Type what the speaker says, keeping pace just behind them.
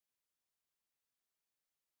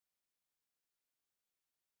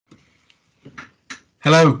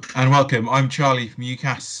Hello and welcome. I'm Charlie from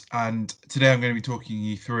UCAS, and today I'm going to be talking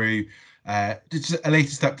you through just a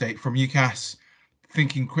latest update from UCAS,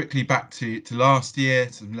 thinking quickly back to last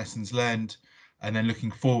year, some lessons learned, and then looking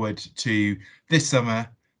forward to this summer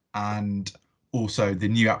and also the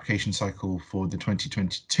new application cycle for the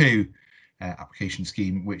 2022 application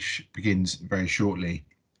scheme, which begins very shortly.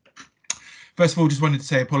 First of all, just wanted to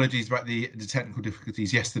say apologies about the technical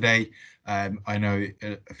difficulties yesterday. I know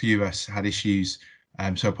a few of us had issues,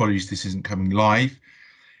 so apologies this isn't coming live.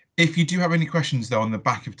 If you do have any questions though on the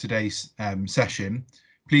back of today's session,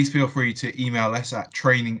 please feel free to email us at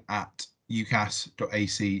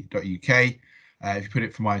training@ucas.ac.uk. If you put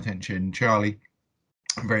it for my attention, Charlie,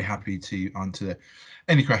 I'm very happy to answer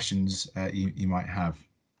any questions you might have.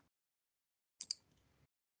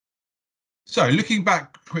 So looking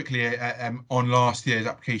back quickly on last year's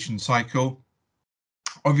application cycle,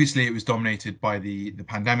 obviously it was dominated by the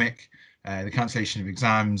pandemic, the cancellation of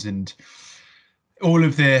exams, and all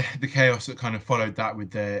of the chaos that kind of followed that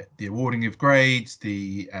with the awarding of grades,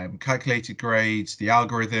 the calculated grades, the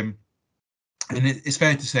algorithm. And it's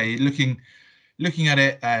fair to say, looking at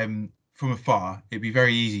it from afar, it'd be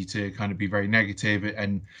very easy to kind of be very negative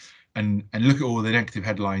and look at all the negative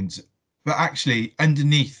headlines, but actually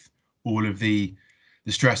underneath all of the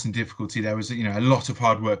stress and difficulty, there was a lot of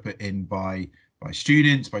hard work put in by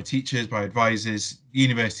students, by teachers, by advisors,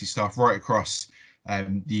 university staff right across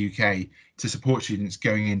the UK to support students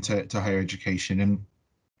going into higher education. And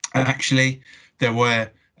actually, there were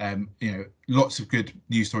lots of good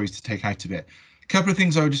news stories to take out of it. A couple of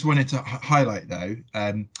things I just wanted to highlight though.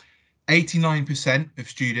 89% of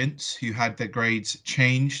students who had their grades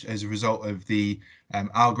changed as a result of the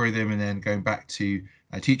algorithm and then going back to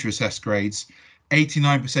teacher assessed grades.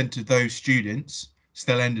 89% of those students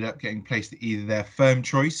still ended up getting placed at either their firm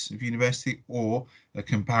choice of university or a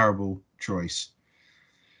comparable choice.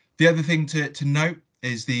 The other thing to note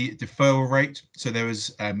is the deferral rate. So there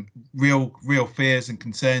was real fears and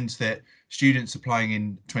concerns that students applying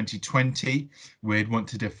in 2020 would want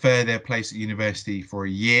to defer their place at university for a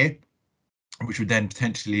year, which would then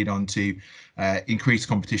potentially lead on to increased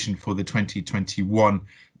competition for the 2021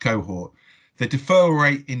 cohort. The deferral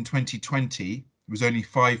rate in 2020 was only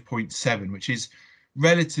 5.7, which is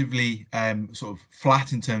relatively sort of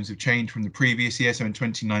flat in terms of change from the previous year. So in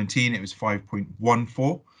 2019, it was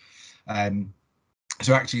 5.14.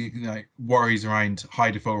 So actually, worries around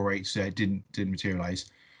high deferral rates didn't materialise.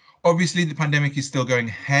 Obviously, the pandemic is still going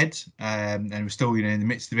ahead, and we're still in the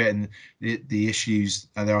midst of it, and the issues.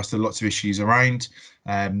 There are still lots of issues around,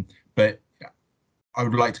 but I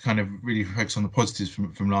would like to kind of really focus on the positives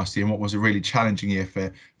from last year and what was a really challenging year for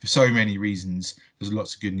so many reasons. There's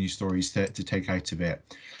lots of good news stories to take out of it.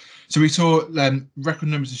 So we saw record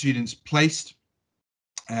numbers of students placed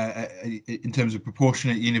in terms of proportion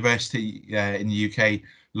at university in the UK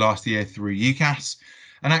last year through UCAS.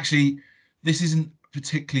 And actually, this isn't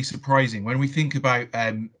particularly surprising. When we think about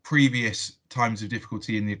previous times of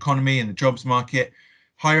difficulty in the economy and the jobs market,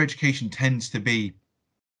 higher education tends to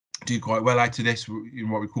do quite well out of this,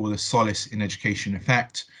 what we call the solace in education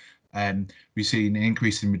effect. We've seen an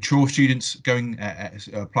increase in mature students going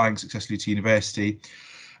applying successfully to university.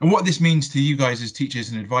 And what this means to you guys as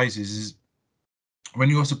teachers and advisors is when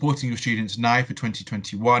you're supporting your students now for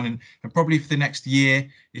 2021 and probably for the next year,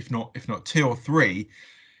 if not 2 or 3,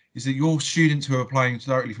 is that your students who are applying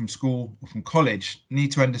directly from school or from college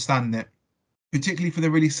need to understand that, particularly for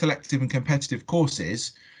the really selective and competitive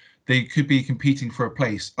courses, they could be competing for a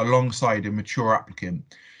place alongside a mature applicant.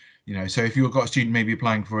 So if you've got a student maybe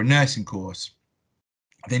applying for a nursing course,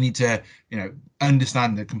 they need to,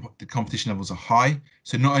 understand that the competition levels are high.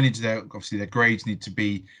 So not only do obviously their grades need to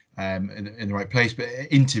be in the right place, but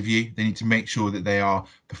interview, they need to make sure that they are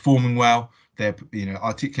performing well. They're,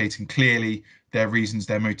 articulating clearly their reasons,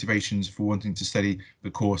 their motivations for wanting to study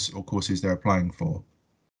the course or courses they're applying for.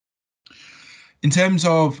 In terms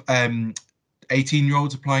of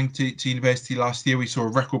 18-year-olds applying to university last year, we saw a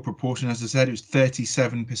record proportion. As I said, it was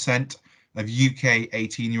 37% of UK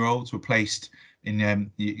 18-year-olds were placed in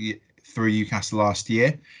through UCAS last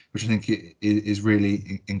year, which I think is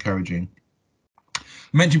really encouraging. I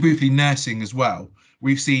mentioned briefly nursing as well.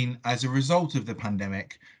 We've seen, as a result of the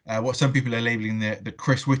pandemic, what some people are labelling the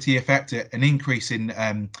Chris Whitty effect, an increase in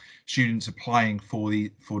students applying for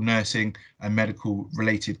nursing and medical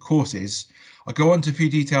related courses. I'll go on to a few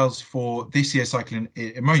details for this year's cycle in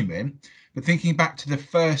a moment, but thinking back to the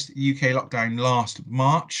first UK lockdown last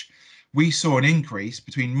March, we saw an increase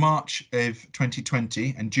between March of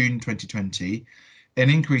 2020 and June 2020, an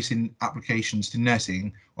increase in applications to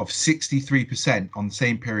nursing of 63% on the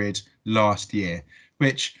same period last year,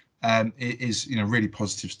 which it is really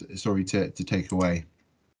positive story to take away.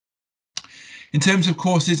 In terms of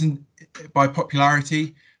courses and by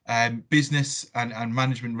popularity, business and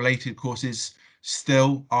management related courses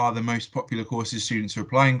still are the most popular courses students are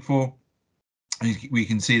applying for. We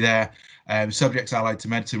can see there subjects allied to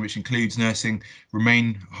medicine, which includes nursing,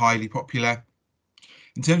 remain highly popular.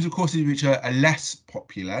 In terms of courses which are less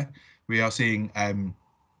popular, we are seeing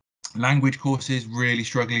language courses really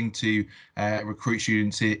struggling to recruit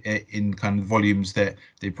students in kind of volumes that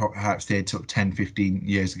they perhaps did sort of 10, 15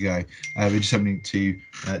 years ago, which is something to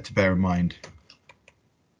bear in mind.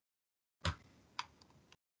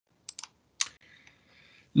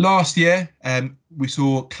 Last year, we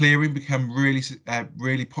saw clearing become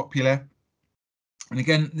really popular. And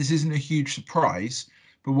again, this isn't a huge surprise,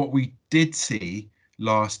 but what we did see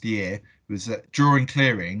last year was that during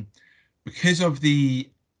clearing, because of the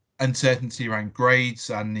uncertainty around grades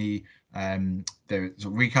and the sort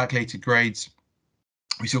of recalculated grades,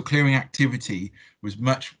 we saw clearing activity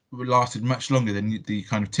lasted much longer than the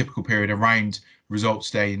kind of typical period around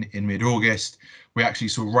results day in mid-August. We actually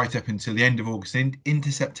saw right up until the end of August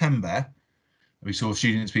into September, we saw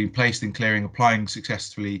students being placed in clearing, applying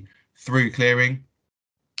successfully through clearing.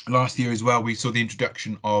 Last year as well, we saw the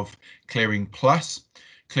introduction of Clearing Plus.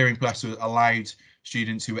 Clearing Plus allowed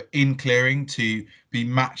students who were in clearing to be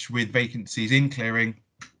matched with vacancies in clearing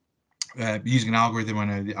using an algorithm. I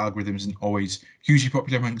know the algorithm isn't always hugely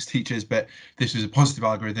popular amongst teachers, but this was a positive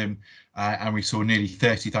algorithm, and we saw nearly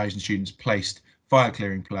 30,000 students placed via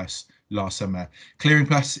Clearing Plus last summer. Clearing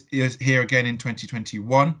Plus is here again in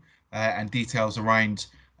 2021, and details around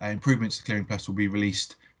improvements to Clearing Plus will be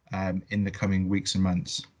released in the coming weeks and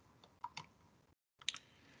months.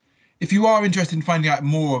 If you are interested in finding out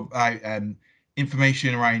more about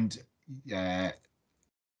information around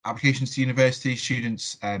applications to university,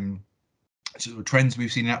 students, sort of trends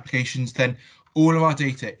we've seen in applications, then all of our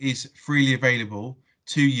data is freely available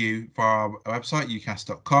to you via our website,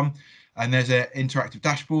 ucas.com. And there's an interactive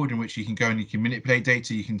dashboard in which you can go and you can manipulate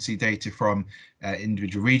data. You can see data from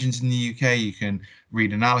individual regions in the UK. You can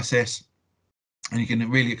read analysis, and you can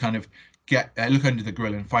really kind of look under the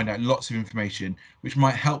grill and find out lots of information which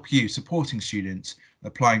might help you supporting students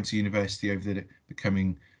applying to university over the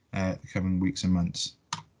coming weeks and months.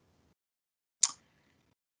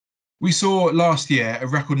 We saw last year a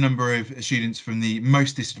record number of students from the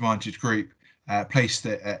most disadvantaged group placed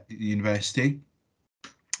at the university.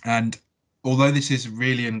 And although this is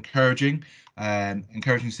really encouraging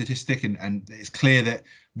statistic, and it's clear that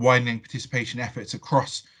widening participation efforts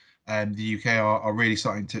across the UK are really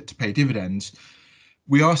starting to pay dividends,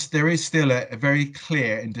 there is still a very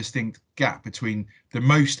clear and distinct gap between the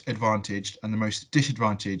most advantaged and the most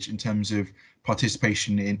disadvantaged in terms of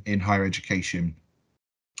participation in higher education.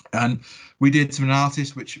 And we did some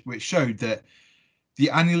analysis which showed that the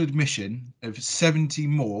annual admission of 70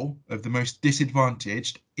 more of the most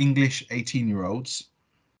disadvantaged English 18-year-olds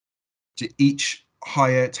to each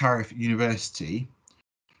higher tariff university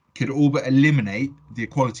could all but eliminate the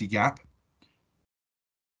equality gap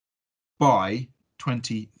by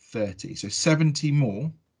 2030. So 70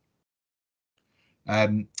 more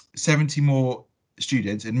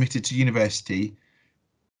students admitted to university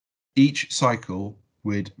each cycle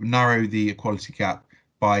would narrow the equality gap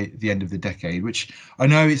by the end of the decade, which I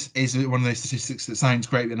know is one of those statistics that sounds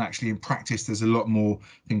great, but actually in practice there's a lot more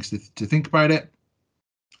things to think about it.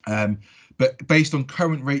 But based on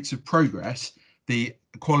current rates of progress, the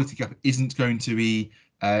equality gap isn't going to be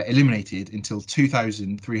eliminated until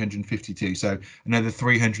 2352, so another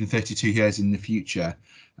 332 years in the future.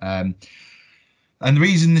 And the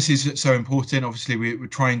reason this is so important, obviously, we're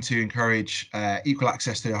trying to encourage equal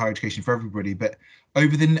access to higher education for everybody, but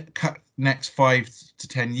over the next 5 to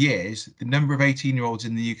 10 years, the number of 18-year-olds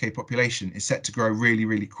in the UK population is set to grow really,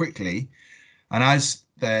 really quickly. And as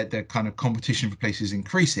the kind of competition for places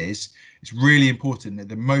increases, it's really important that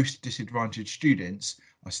the most disadvantaged students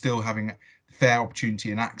are still having fair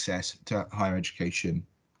opportunity and access to higher education.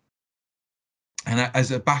 And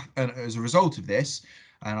as a result of this,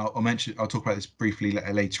 and I'll talk about this briefly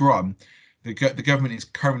later on, the government is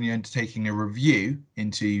currently undertaking a review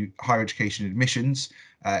into higher education admissions,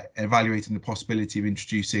 evaluating the possibility of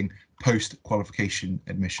introducing post-qualification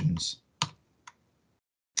admissions.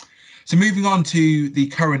 So moving on to the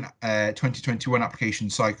current 2021 application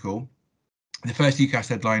cycle, the first UCAS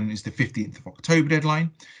deadline is the 15th of October deadline.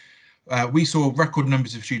 We saw record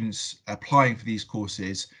numbers of students applying for these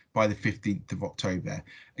courses by the 15th of October.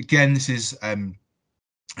 Again, this is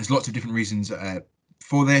there's lots of different reasons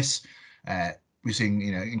for this. We're seeing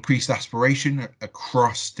increased aspiration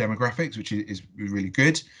across demographics, which is really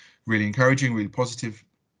good, really encouraging, really positive.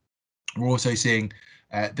 We're also seeing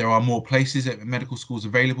there are more places at medical schools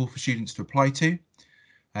available for students to apply to.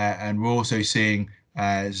 And we're also seeing,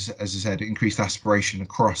 as I said, increased aspiration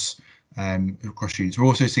across students. We're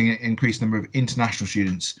also seeing an increased number of international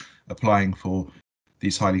students applying for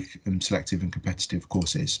these highly selective and competitive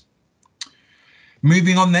courses.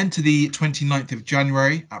 Moving on then to the 29th of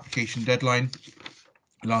January application deadline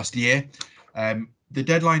last year. The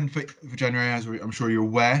deadline for January, as I'm sure you're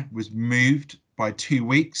aware, was moved by 2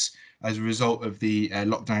 weeks as a result of the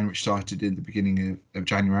lockdown, which started in the beginning of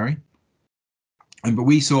January. But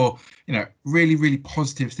we saw, really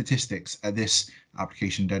positive statistics at this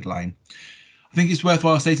application deadline. I think it's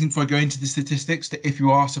worthwhile stating before I go into the statistics that if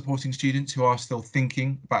you are supporting students who are still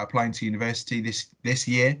thinking about applying to university this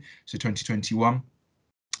year, so 2021,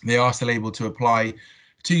 they are still able to apply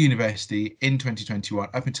to university in 2021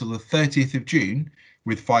 up until the 30th of June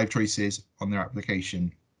with 5 choices on their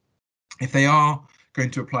application. If they are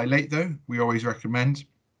going to apply late though, we always recommend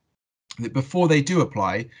that before they do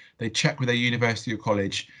apply, they check with their university or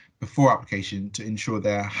college before application to ensure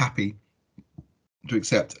they're happy to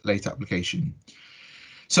accept late application.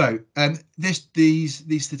 So these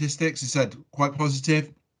statistics, as I said, quite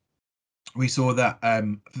positive. We saw that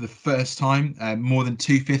for the first time, more than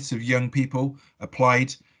 2/5 of young people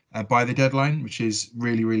applied by the deadline, which is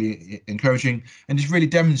really encouraging, and just really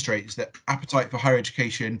demonstrates that appetite for higher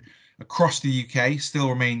education across the UK still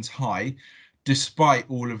remains high, despite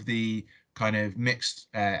all of the kind of mixed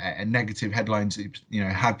and negative headlines that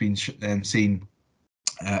have been seen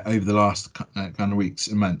over the last kind of weeks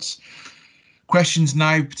and months. Questions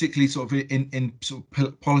now, particularly sort of in sort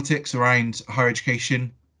of politics around higher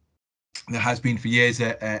education. There has been for years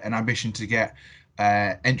an ambition to get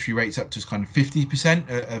entry rates up to kind of 50%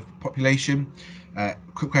 of population.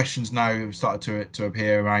 Questions now have started to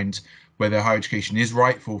appear around whether higher education is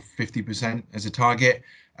right for 50% as a target,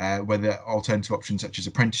 whether alternative options such as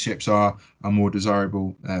apprenticeships are more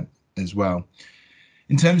desirable as well.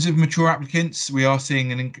 In terms of mature applicants, we are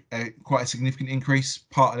seeing quite a significant increase.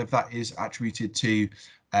 Part of that is attributed to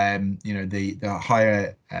the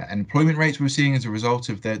higher employment rates we're seeing as a result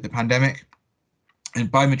of the pandemic.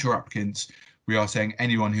 And by mature applicants, we are saying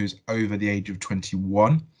anyone who's over the age of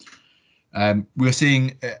 21. We're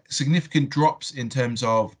seeing significant drops in terms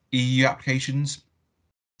of EU applications,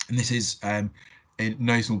 and this is in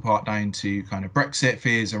no small part down to kind of Brexit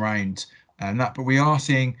fears around that. But we are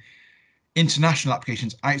seeing international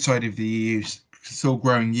applications outside of the EU still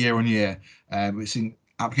growing year on year. We're seeing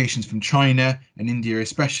applications from China and India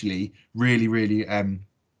especially really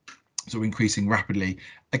sort of increasing rapidly.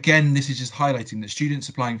 Again, this is just highlighting that students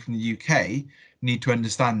applying from the UK need to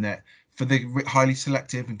understand that for the highly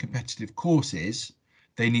selective and competitive courses,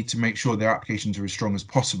 they need to make sure their applications are as strong as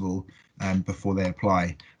possible before they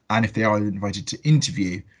apply. And if they are invited to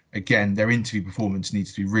interview, again, their interview performance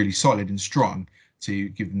needs to be really solid and strong to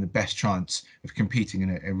give them the best chance of competing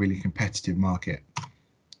in a really competitive market.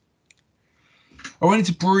 I wanted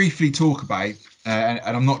to briefly talk about, and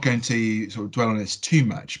I'm not going to sort of dwell on this too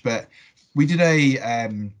much, but we did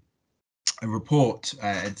a report,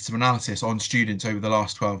 some analysis on students over the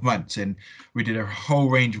last 12 months, and we did a whole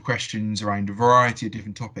range of questions around a variety of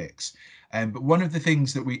different topics. But one of the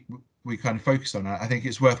things that we kind of focused on, I think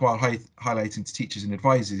it's worthwhile highlighting to teachers and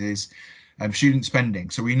advisors, is student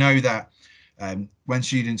spending. So we know that when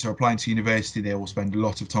students are applying to university, they will spend a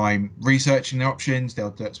lot of time researching their options.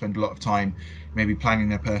 They'll spend a lot of time maybe planning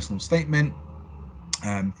their personal statement.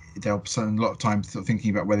 They'll spend a lot of time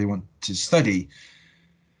thinking about where they want to study.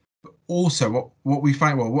 But also what we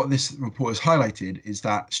find, what this report has highlighted, is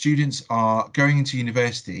that students are going into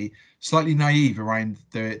university slightly naive around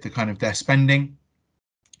the kind of their spending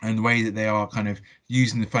and the way that they are kind of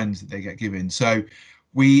using the funds that they get given. So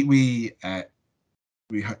we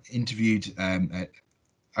interviewed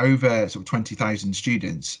over sort of 20,000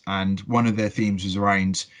 students, and one of their themes was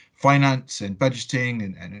around finance and budgeting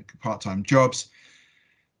and part-time jobs.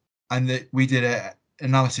 And that we did an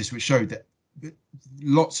analysis which showed that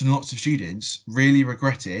lots and lots of students really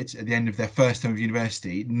regretted at the end of their first term of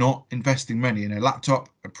university not investing money in a laptop,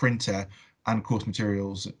 a printer, and course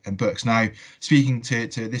materials and books. Now, speaking to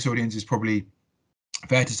this audience, is probably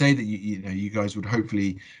fair to say that you guys would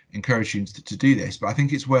hopefully encourage students to do this, but I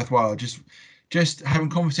think it's worthwhile just having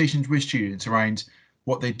conversations with students around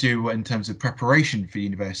what they do in terms of preparation for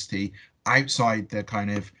university outside the kind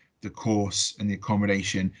of the course and the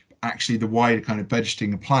accommodation. Actually, the wider kind of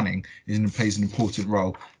budgeting and planning plays an important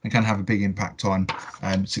role and can have a big impact on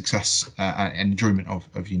success and enjoyment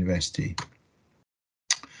of university.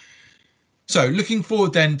 So looking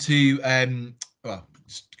forward then to well,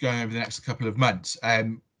 just going over the next couple of months.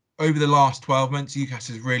 Over the last 12 months, UCAS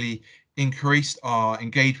has really increased our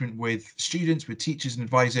engagement with students, with teachers and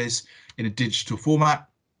advisors in a digital format.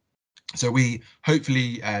 So we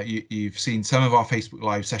hopefully you've seen some of our Facebook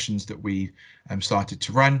Live sessions that we started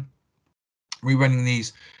to run. We're running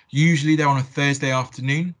these, usually they're on a Thursday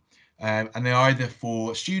afternoon, and they're either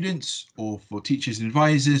for students or for teachers and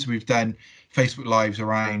advisors. We've done Facebook Lives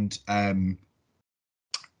around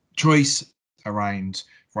choice, around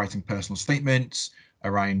writing personal statements,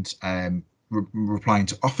 around replying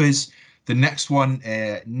to offers. The next one,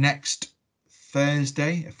 next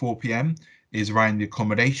Thursday at 4 p.m. is around the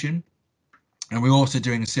accommodation. And we're also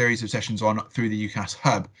doing a series of sessions on through the UCAS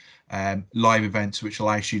Hub, live events which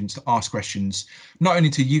allow students to ask questions, not only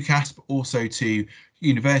to UCAS, but also to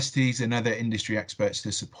universities and other industry experts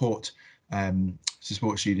to support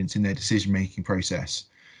students in their decision-making process.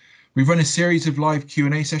 We've run a series of live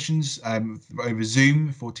Q&A sessions over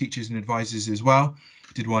Zoom for teachers and advisors as well.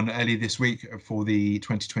 Did one earlier this week for the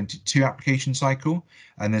 2022 application cycle,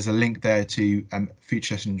 and there's a link there to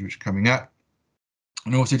future sessions which are coming up.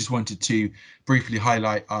 And also just wanted to briefly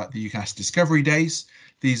highlight the UCAS Discovery Days.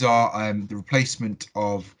 These are the replacement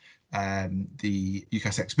of the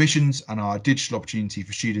UCAS exhibitions and our digital opportunity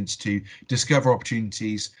for students to discover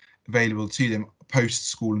opportunities available to them post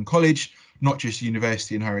school and college, not just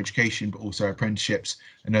university and higher education, but also apprenticeships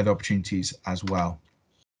and other opportunities as well.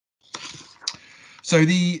 So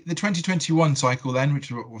the 2021 cycle then,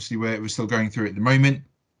 which obviously we're still going through at the moment,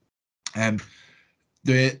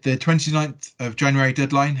 the 29th of January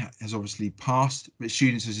deadline has obviously passed, but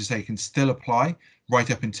students, as I say, can still apply right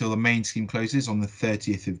up until the main scheme closes on the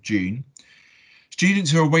 30th of June. Students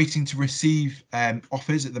who are waiting to receive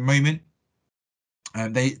offers at the moment,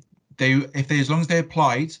 as long as they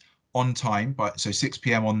applied on time, so 6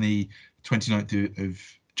 p.m. on the 29th of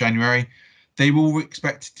January, they will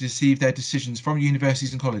expect to receive their decisions from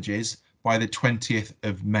universities and colleges by the 20th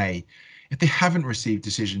of May. If they haven't received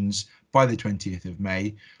decisions by the 20th of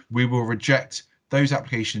May, we will reject those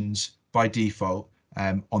applications by default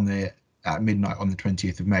at midnight on the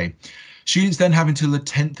 20th of May. Students then have until the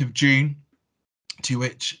 10th of June in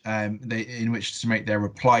which to make their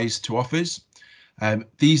replies to offers.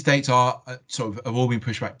 These dates are have all been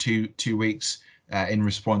pushed back two weeks in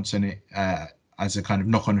response, and as a kind of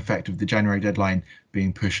knock-on effect of the January deadline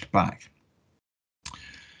being pushed back.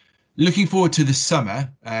 Looking forward to the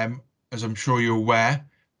summer, as I'm sure you're aware,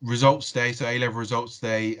 results day, so A-level results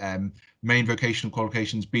day, main vocational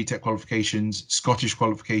qualifications, BTEC qualifications, Scottish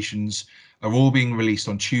qualifications are all being released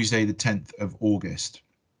on Tuesday, the 10th of August.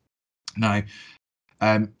 Now,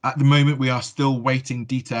 at the moment, we are still waiting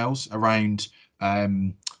details around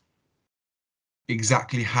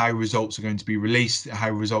exactly how results are going to be released, how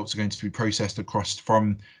results are going to be processed across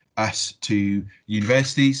from us to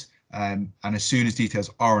universities. And as soon as details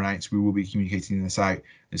are announced, we will be communicating this out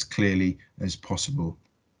as clearly as possible.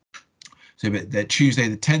 So, but the Tuesday,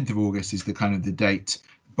 the 10th of August is the kind of the date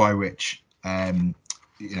by which the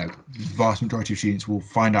vast majority of students will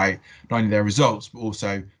find out not only their results, but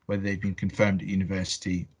also whether they've been confirmed at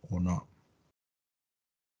university or not.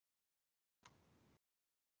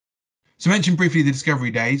 So I mentioned briefly the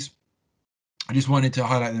Discovery Days. I just wanted to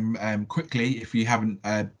highlight them quickly if you haven't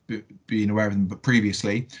been aware of them but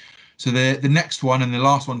previously. So the next one and the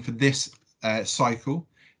last one for this cycle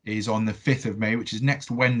is on the 5th of May, which is next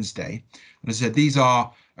Wednesday. And as I said, these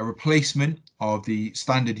are a replacement of the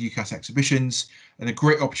standard UCAS exhibitions and a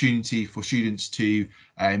great opportunity for students to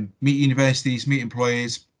meet universities, meet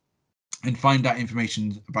employers, and find out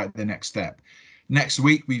information about their next step. Next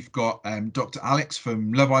week, we've got Dr. Alex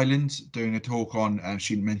from Love Island doing a talk on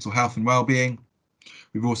student mental health and wellbeing.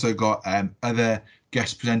 We've also got other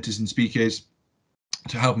guest presenters and speakers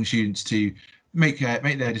to helping students to make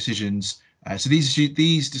their decisions. So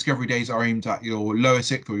these Discovery Days are aimed at your lower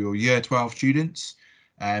 6th or your year 12 students,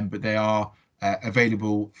 but they are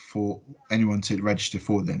available for anyone to register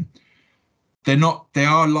for them. They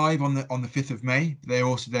are live on the 5th of May. They're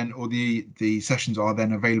also then, or the sessions are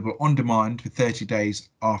then available on demand for 30 days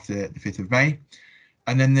after the 5th of May.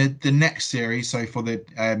 And then the next series, so for the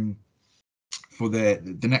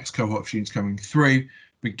next cohort of students coming through,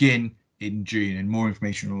 begin in June, and more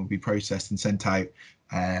information will be processed and sent out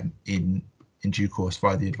in due course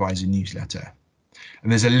via the advisor newsletter.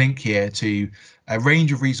 And there's a link here to a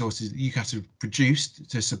range of resources that UCAS have produced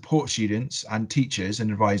to support students and teachers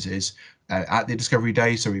and advisors at the Discovery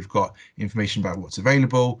Day. So we've got information about what's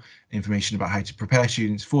available, information about how to prepare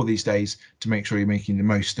students for these days to make sure you're making the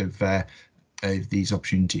most of these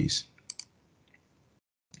opportunities.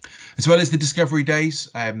 As well as the Discovery Days,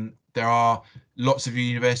 there are lots of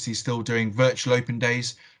universities still doing virtual open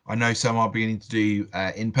days. I know some are beginning to do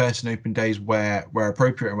in-person open days where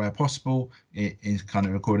appropriate and where possible, in kind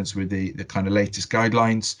of accordance with the kind of latest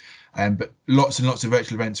guidelines. But lots and lots of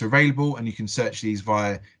virtual events are available, and you can search these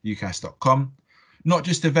via ucas.com. Not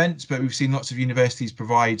just events, but we've seen lots of universities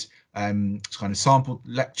provide kind of sample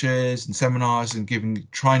lectures and seminars,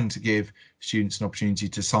 and trying to give students an opportunity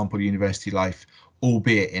to sample university life,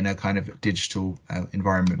 albeit in a kind of digital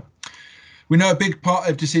environment. We know a big part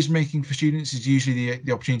of decision making for students is usually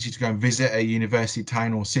the opportunity to go and visit a university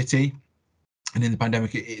town or city. And in the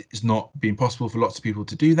pandemic, it's not been possible for lots of people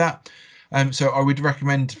to do that. So I would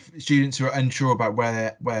recommend students who are unsure about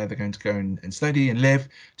where they're going to go and study and live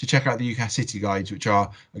to check out the UCAS City Guides, which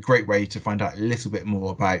are a great way to find out a little bit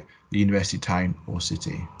more about the university town or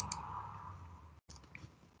city.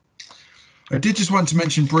 I did just want to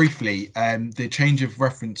mention briefly the change of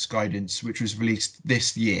reference guidance, which was released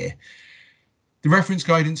this year. The reference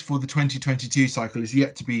guidance for the 2022 cycle is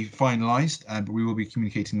yet to be finalised, but we will be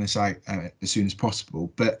communicating this out as soon as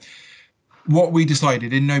possible. But what we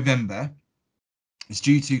decided in November is,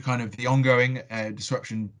 due to kind of the ongoing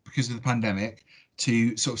disruption because of the pandemic,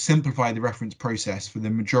 to sort of simplify the reference process for the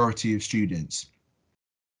majority of students.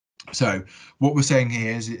 So what we're saying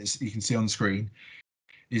here is you can see on the screen,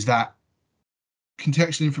 is that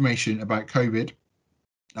contextual information about COVID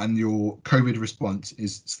and your COVID response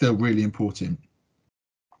is still really important.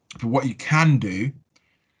 But what you can do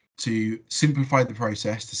to simplify the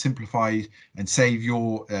process, to simplify and save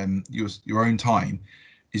your own time,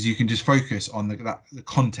 is you can just focus on the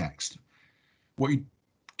context. What you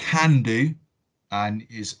can do, and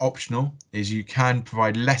is optional, is you can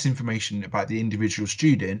provide less information about the individual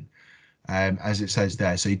student, as it says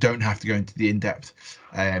there. So you don't have to go into the in-depth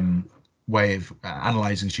way of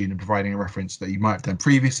analysing a student and providing a reference that you might have done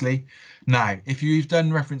previously. Now, if you've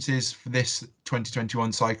done references for this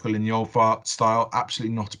 2021 cycle in the old style,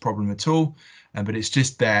 absolutely not a problem at all, but it's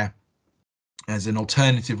just there as an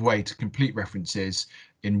alternative way to complete references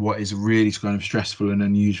in what is a really kind of stressful and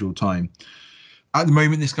unusual time. At the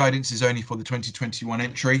moment, this guidance is only for the 2021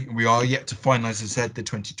 entry, and we are yet to finalise, as I said, the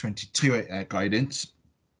 2022 guidance.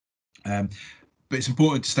 But it's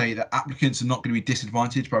important to state that applicants are not going to be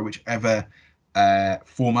disadvantaged by whichever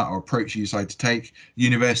format or approach you decide to take.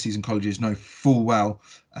 Universities and colleges know full well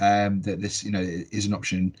that this, is an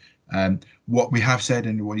option. What we have said,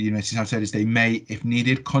 and what universities have said, is they may, if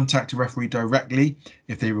needed, contact a referee directly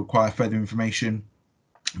if they require further information,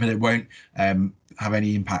 but it won't have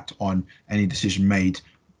any impact on any decision made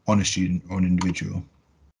on a student or an individual.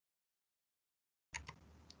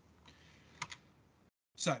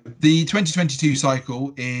 So the 2022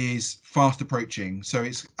 cycle is fast approaching. So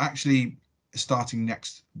it's actually starting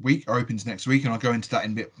next week, or opens next week, and I'll go into that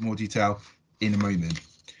in a bit more detail in a moment.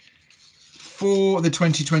 For the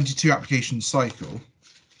 2022 application cycle,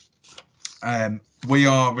 we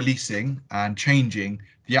are releasing and changing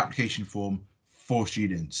the application form for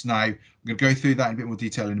students. Now, I'm going to go through that in a bit more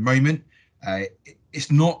detail in a moment.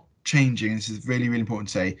 It's not changing, this is really, really important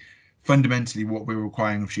to say, fundamentally what we're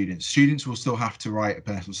requiring of students. Students will still have to write a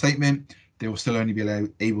personal statement. They will still only be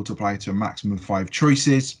able to apply to a maximum of 5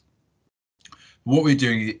 choices. What we're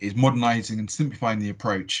doing is modernising and simplifying the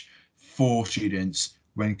approach for students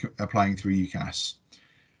when applying through UCAS.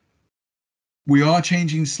 We are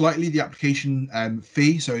changing slightly the application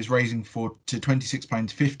fee, so it's raising to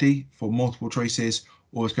 £26.50 for multiple choices,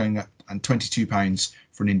 or it's going up and £22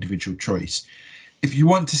 for an individual choice. If you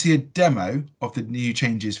want to see a demo of the new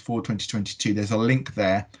changes for 2022, there's a link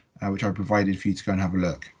there, which I provided for you to go and have a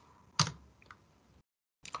look.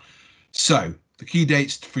 So the key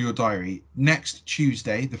dates for your diary: next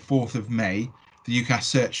Tuesday, the 4th of May, the UCAS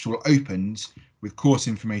search tool opens, with course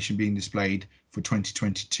information being displayed for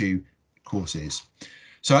 2022 courses.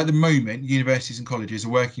 So at the moment, universities and colleges are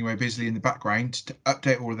working very busily in the background to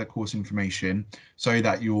update all of their course information, so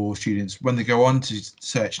that your students, when they go on to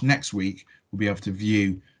search next week, will be able to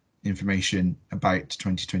view information about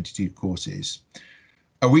 2022 courses.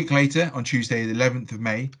 A week later, on Tuesday, the 11th of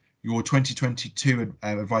May, your 2022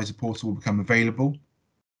 advisor portal will become available.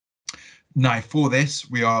 Now, for this,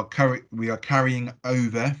 we are carrying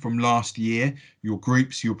over from last year your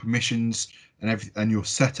groups, your permissions, and your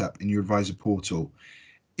setup in your advisor portal.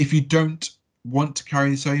 If you don't want to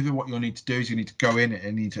carry this over, what you'll need to do is you need to go in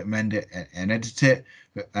and need to amend it and edit it.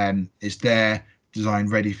 But it's there,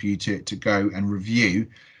 designed, ready for you to go and review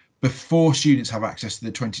before students have access to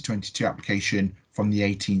the 2022 application from the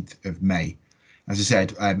 18th of May. As I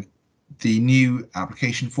said, the new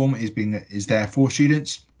application form is there for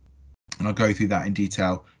students, and I'll go through that in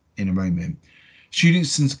detail in a moment.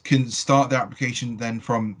 Students can start their application then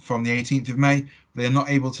from the 18th of May. They are not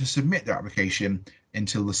able to submit their application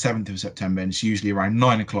until the 7th of September, and it's usually around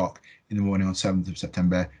 9 o'clock in the morning on 7th of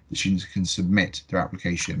September that students can submit their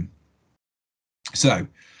application. So,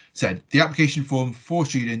 the application form for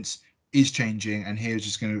students is changing, and here's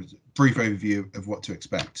just going to brief overview of what to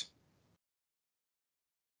expect.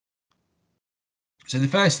 So the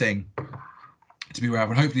first thing to be aware of,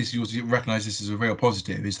 and hopefully you'll recognise this as a real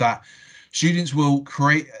positive, is that students will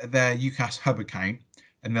create their UCAS Hub account,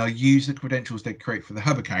 and they'll use the credentials they create for the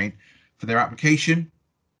Hub account for their application,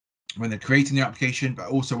 when they're creating their application, but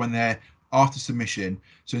also when they're after submission.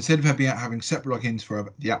 So instead of having separate logins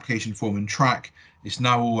for the application form and track, it's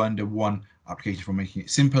now all under one application form, making it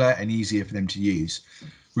simpler and easier for them to use.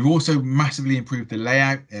 We've also massively improved the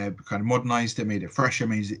layout, kind of modernized it, made it fresher,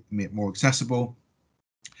 made it more accessible.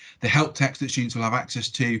 The help text that students will have access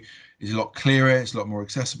to is a lot clearer, it's a lot more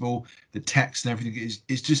accessible. The text and everything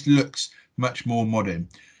it just looks much more modern.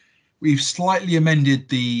 We've slightly amended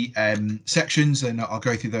the sections, and I'll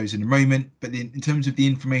go through those in a moment, but in terms of the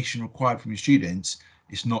information required from your students,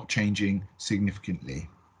 it's not changing significantly.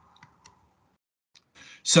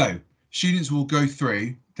 So students will go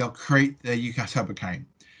through, they'll create their UCAS Hub account.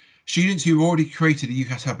 Students who've already created a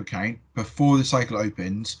UCAS Hub account before the cycle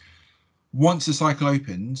opens, once the cycle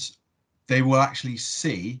opens, they will actually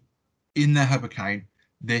see in their Hub account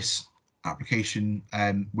this application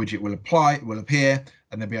widget will appear,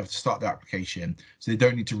 and they'll be able to start their application. So they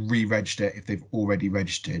don't need to re-register if they've already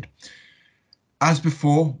registered. As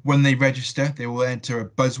before, when they register, they will enter a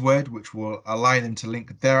buzzword which will allow them to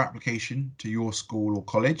link their application to your school or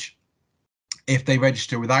college. If they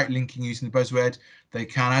register without linking using the buzzword, they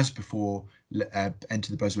can, as before,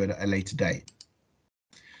 enter the buzzword at a later date.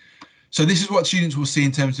 So this is what students will see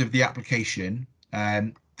in terms of the application.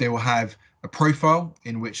 They will have a profile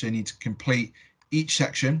in which they need to complete each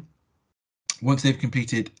section. Once they've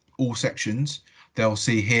completed all sections, they'll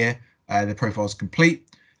see here the profile is complete,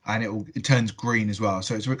 and it turns green as well.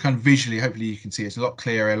 So it's kind of visually, hopefully you can see it's a lot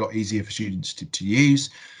clearer, a lot easier for students to use.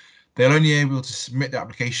 They'll only be able to submit the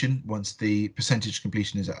application once the percentage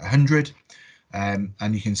completion is at 100, and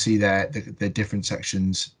you can see there the different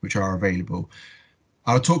sections which are available.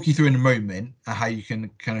 I'll talk you through in a moment how you can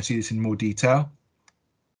kind of see this in more detail.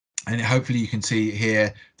 And hopefully you can see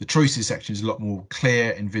here the choices section is a lot more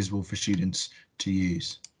clear and visible for students to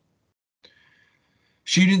use.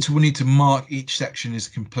 Students will need to mark each section as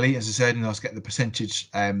complete, as I said, and they'll get the percentage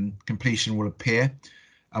completion will appear.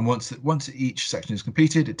 And once each section is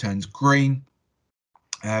completed, it turns green.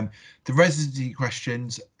 The residency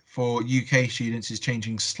questions for UK students is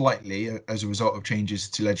changing slightly as a result of changes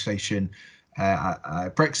to legislation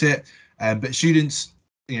Brexit, but students,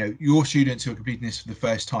 your students who are completing this for the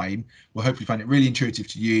first time will hopefully find it really intuitive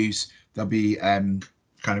to use. They'll be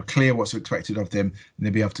kind of clear what's expected of them, and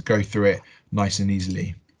they'll be able to go through it nice and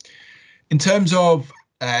easily. In terms of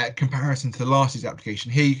comparison to the last year's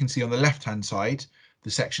application, here you can see on the left hand side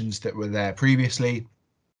the sections that were there previously,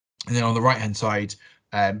 and then on the right hand side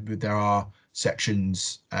there are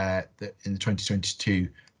sections that in the 2022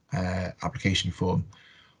 application form.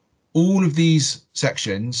 All of these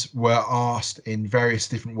sections were asked in various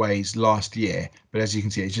different ways last year, but as you can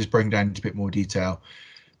see, it's just broken down into a bit more detail.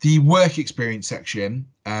 The work experience section,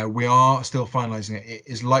 we are still finalising it. It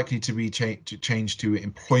is likely to be changed to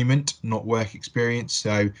employment, not work experience.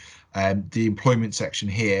 So the employment section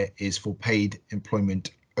here is for paid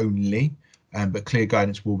employment only, but clear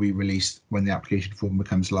guidance will be released when the application form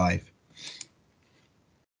becomes live.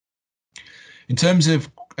 In terms of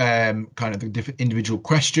kind of the different individual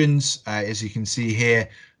questions, as you can see here,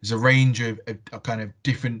 there's a range of kind of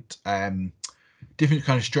different kind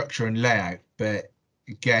of structure and layout, but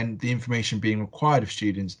again, the information being required of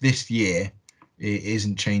students this year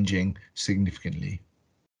isn't changing significantly.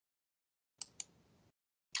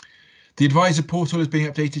 The advisor portal is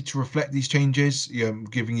being updated to reflect these changes,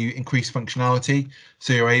 giving you increased functionality,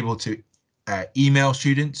 so you're able to email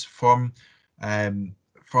students from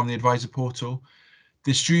the advisor portal.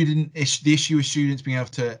 The issue with students being able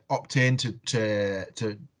to opt in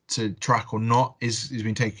to track or not is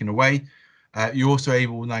being taken away. You're also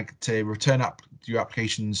able to return your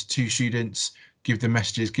applications to students, give them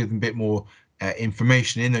messages, give them a bit more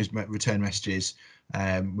information in those return messages,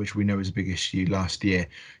 which we know was a big issue last year.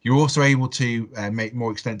 You're also able to make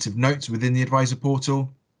more extensive notes within the advisor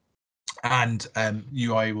portal, and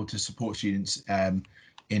you are able to support students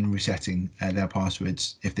in resetting their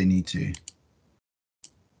passwords if they need to.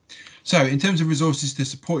 So in terms of resources to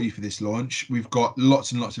support you for this launch, we've got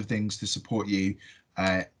lots and lots of things to support you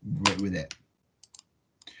with it.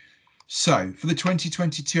 So for the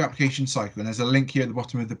 2022 application cycle, and there's a link here at the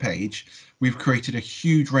bottom of the page, we've created a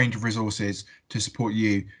huge range of resources to support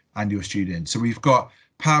you and your students. So we've got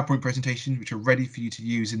PowerPoint presentations which are ready for you to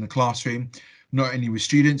use in the classroom, not only with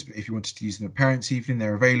students, but if you wanted to use them at parents' evening,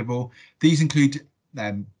 they're available. These include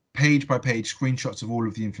page by page screenshots of all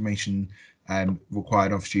of the information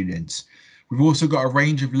required of students. We've also got a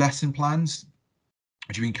range of lesson plans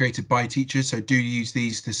which have been created by teachers, so do use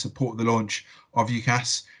these to support the launch of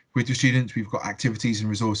UCAS with your students. We've got activities and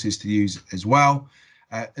resources to use as well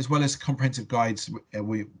as comprehensive guides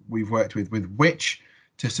we've worked with Which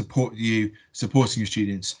to support you, supporting your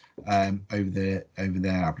students over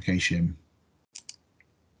their application.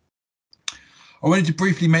 I wanted to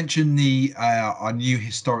briefly mention our new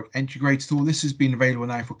historic entry grades tool. This has been available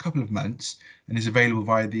now for a couple of months and is available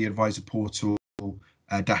via the advisor portal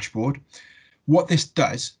dashboard. What this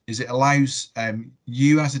does is it allows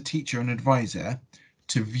you as a teacher and advisor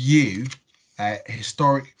to view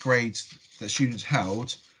historic grades that students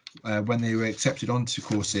held when they were accepted onto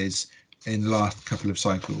courses in the last couple of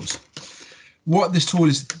cycles. What this tool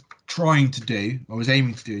is trying to do, or was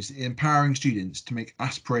aiming to do, is empowering students to make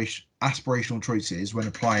aspirational choices when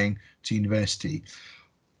applying to university.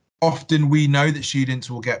 Often we know that students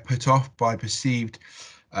will get put off by perceived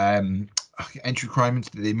entry requirements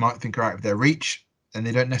that they might think are out of their reach, and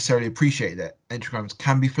they don't necessarily appreciate that entry requirements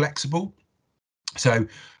can be flexible. So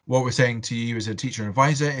what we're saying to you as a teacher and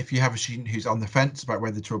advisor, if you have a student who's on the fence about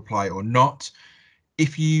whether to apply or not,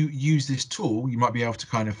 if you use this tool, you might be able to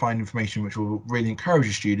kind of find information which will really encourage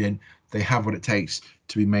a student. They have what it takes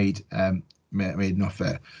to be made an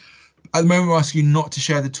offer. At the moment, we're asking you not to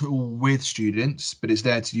share the tool with students, but it's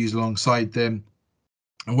there to use alongside them.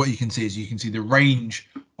 And what you can see is you can see the range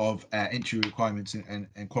of entry requirements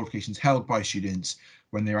and qualifications held by students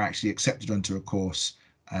when they're actually accepted onto a course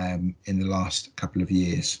in the last couple of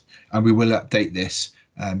years. And we will update this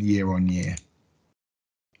year on year.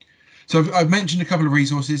 So I've mentioned a couple of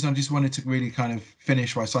resources, and I just wanted to really kind of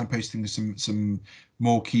finish by signposting some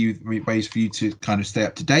more key ways for you to kind of stay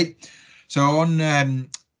up to date. So on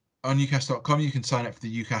UCAS.com, you can sign up for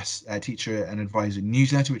the UCAS teacher and advisor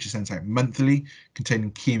newsletter, which is sent out monthly,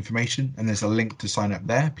 containing key information, and there's a link to sign up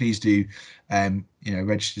there. Please do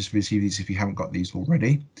register to receive these if you haven't got these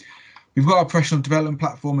already. We've got our professional development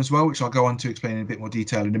platform as well, which I'll go on to explain in a bit more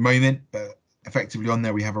detail in a moment, but effectively on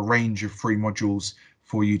there we have a range of free modules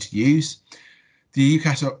for you to use. The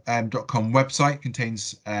UCAS.com website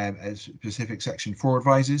contains a specific section for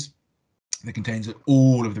advisors that contains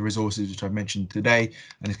all of the resources which I've mentioned today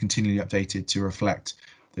and is continually updated to reflect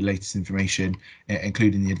the latest information,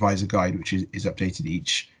 including the advisor guide, which is updated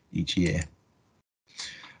each year.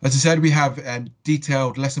 As I said, we have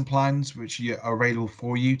detailed lesson plans which are available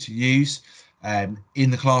for you to use in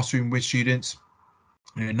the classroom with students.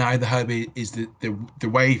 Now the hub is the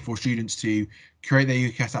way for students to create their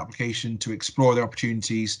UCAS application, to explore their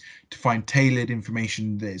opportunities, to find tailored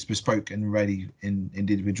information that is bespoke and ready and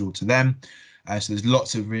individual to them. So there's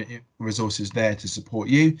lots of resources there to support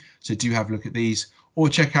you. So do have a look at these, or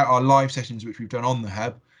check out our live sessions which we've done on the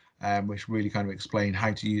hub, which really kind of explain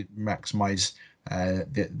how to maximize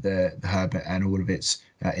the hub and all of its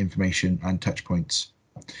information and touch points.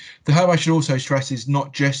 The hub, I should also stress, is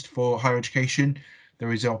not just for higher education.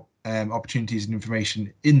 There is opportunities and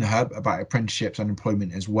information in the hub about apprenticeships and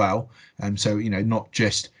employment as well. So not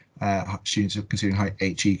just students considering high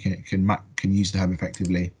HE can use the hub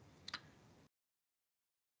effectively.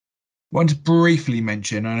 I want to briefly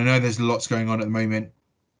mention, and I know there's lots going on at the moment.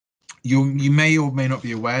 You may or may not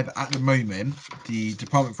be aware that at the moment the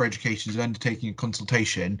Department for Education is undertaking a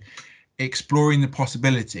consultation exploring the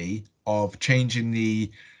possibility of changing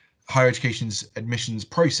the higher education's admissions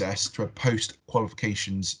process to a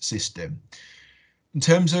post-qualifications system. In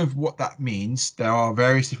terms of what that means, there are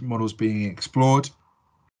various different models being explored,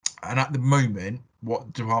 and at the moment what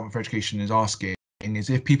the Department for Education is asking is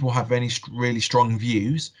if people have any really strong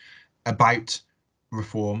views about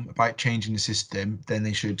reform, about changing the system, then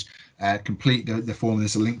they should complete the form.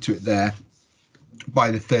 There's a link to it there by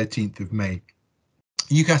the 13th of May.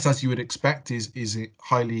 UCAS, as you would expect, is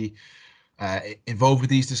highly involved with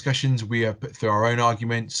these discussions. We have put through our own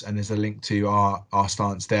arguments, and there's a link to our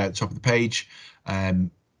stance there at the top of the page.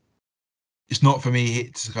 It's not for me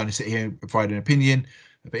to kind of sit here and provide an opinion,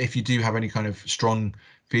 but if you do have any kind of strong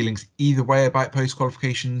feelings either way about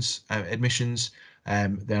post-qualifications admissions,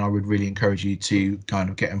 then I would really encourage you to kind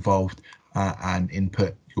of get involved and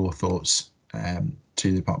input your thoughts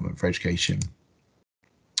to the Department for Education.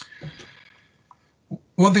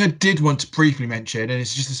 One thing I did want to briefly mention, and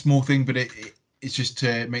it's just a small thing, but it's just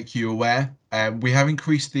to make you aware, we have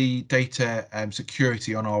increased the data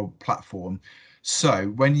security on our platform. So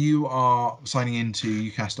when you are signing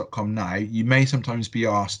into UCAS.com now, you may sometimes be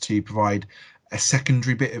asked to provide a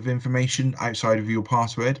secondary bit of information outside of your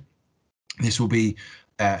password. This will be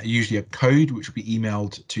usually a code which will be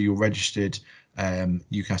emailed to your registered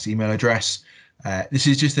UCAS email address. This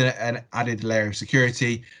is just an added layer of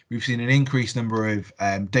security. We've seen an increased number of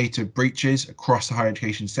data breaches across the higher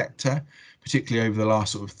education sector, particularly over the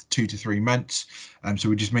last sort of 2 to 3 months. So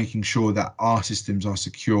we're just making sure that our systems are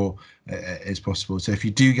secure as possible. So if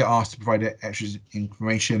you do get asked to provide extra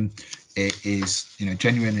information, it is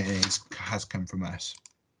genuine. It has come from us.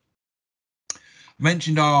 I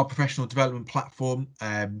mentioned our professional development platform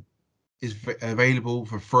is available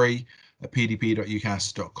for free at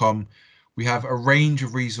pdp.ucas.com. We have a range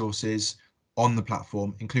of resources on the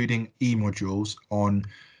platform, including e-modules on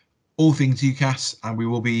all things UCAS, and we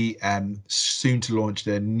will be soon to launch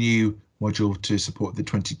the new module to support the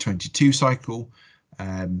 2022 cycle.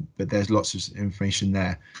 But there's lots of information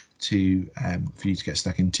there for you to get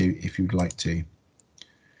stuck into if you would like to.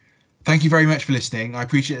 Thank you very much for listening. I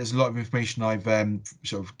appreciate there's a lot of information I've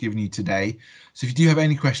sort of given you today. So if you do have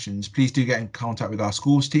any questions, please do get in contact with our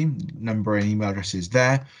schools team. Number and email address is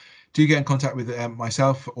there. Do get in contact with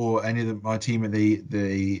myself or any of my team at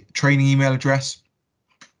the training email address.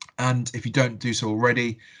 And if you don't do so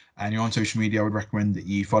already and you're on social media, I would recommend that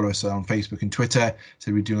you follow us on Facebook and Twitter.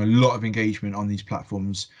 So we're doing a lot of engagement on these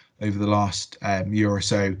platforms over the last year or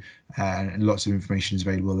so, and lots of information is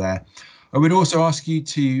available there. I would also ask you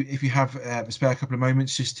to, if you have a spare couple of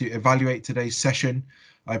moments, just to evaluate today's session.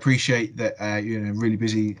 I appreciate that you're really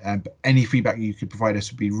busy, but any feedback you could provide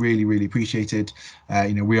us would be really, really appreciated.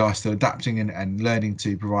 We are still adapting and learning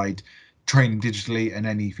to provide training digitally, and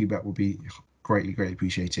any feedback will be greatly, greatly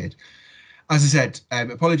appreciated. As I said,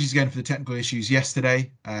 apologies again for the technical issues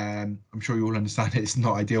yesterday. I'm sure you all understand it's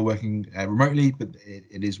not ideal working remotely, but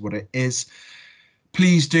it is what it is.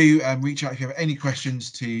 Please do reach out if you have any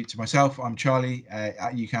questions to myself. I'm Charlie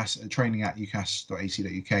at UCAS,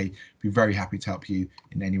 training@ucas.ac.uk. Be very happy to help you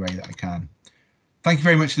in any way that I can. Thank you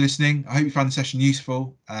very much for listening. I hope you found the session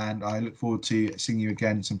useful, and I look forward to seeing you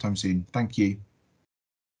again sometime soon. Thank you.